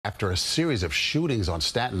After a series of shootings on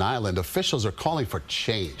Staten Island, officials are calling for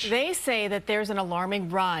change. They say that there's an alarming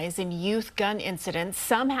rise in youth gun incidents,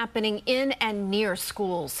 some happening in and near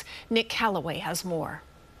schools. Nick Caloway has more.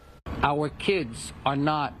 Our kids are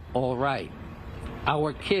not all right.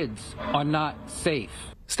 Our kids are not safe.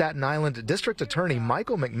 Staten Island District Attorney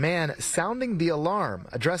Michael McMahon sounding the alarm,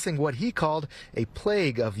 addressing what he called a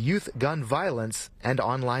plague of youth gun violence and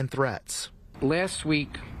online threats. Last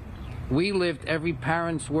week, we lived every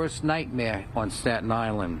parent's worst nightmare on Staten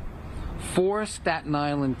Island. 4 Staten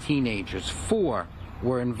Island teenagers, 4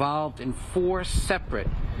 were involved in 4 separate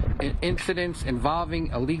incidents involving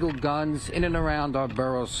illegal guns in and around our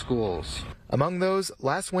borough schools. Among those,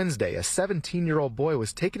 last Wednesday, a 17-year-old boy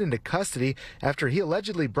was taken into custody after he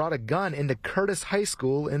allegedly brought a gun into Curtis High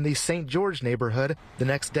School in the St. George neighborhood. The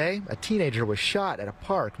next day, a teenager was shot at a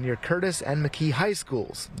park near Curtis and McKee High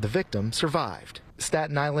Schools. The victim survived.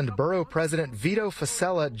 Staten Island Borough President Vito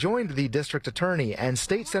Fasella joined the district attorney and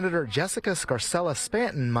State Senator Jessica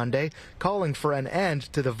Scarcella-Spanton Monday, calling for an end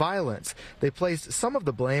to the violence. They placed some of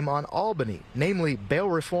the blame on Albany, namely bail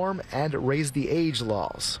reform and raise the age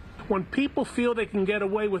laws. When people feel they can get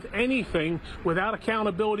away with anything without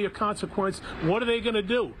accountability or consequence, what are they going to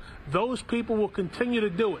do? Those people will continue to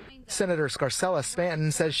do it. Senator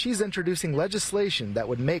Scarcella-Spanton says she's introducing legislation that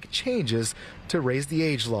would make changes to raise the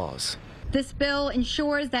age laws. This bill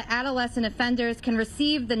ensures that adolescent offenders can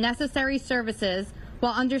receive the necessary services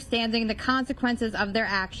while understanding the consequences of their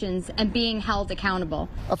actions and being held accountable.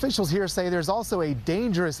 Officials here say there's also a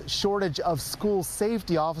dangerous shortage of school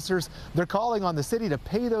safety officers. They're calling on the city to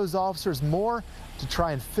pay those officers more to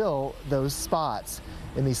try and fill those spots.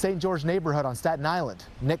 In the St. George neighborhood on Staten Island,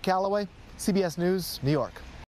 Nick Caloway, CBS News, New York.